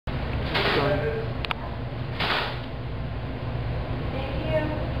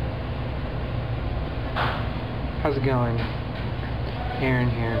How's it going?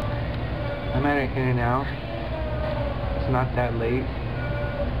 Aaron here. I'm at an In-Out. It's not that late.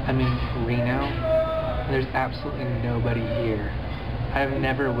 I'm in Reno. And there's absolutely nobody here. I have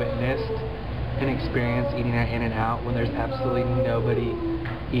never witnessed an experience eating at In-N-Out when there's absolutely nobody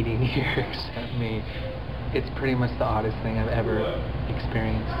eating here except me. It's pretty much the oddest thing I've ever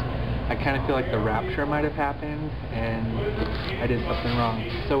experienced. I kind of feel like the Rapture might have happened and I did something wrong.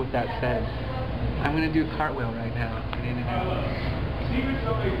 So with that said, I'm going to do a cartwheel right now at In-N-Out.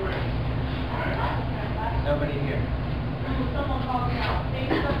 Nobody here.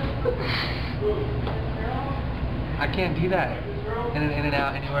 I can't do that in an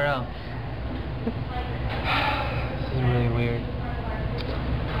In-N-Out anywhere else. This is really weird.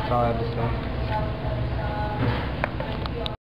 That's all I have to say.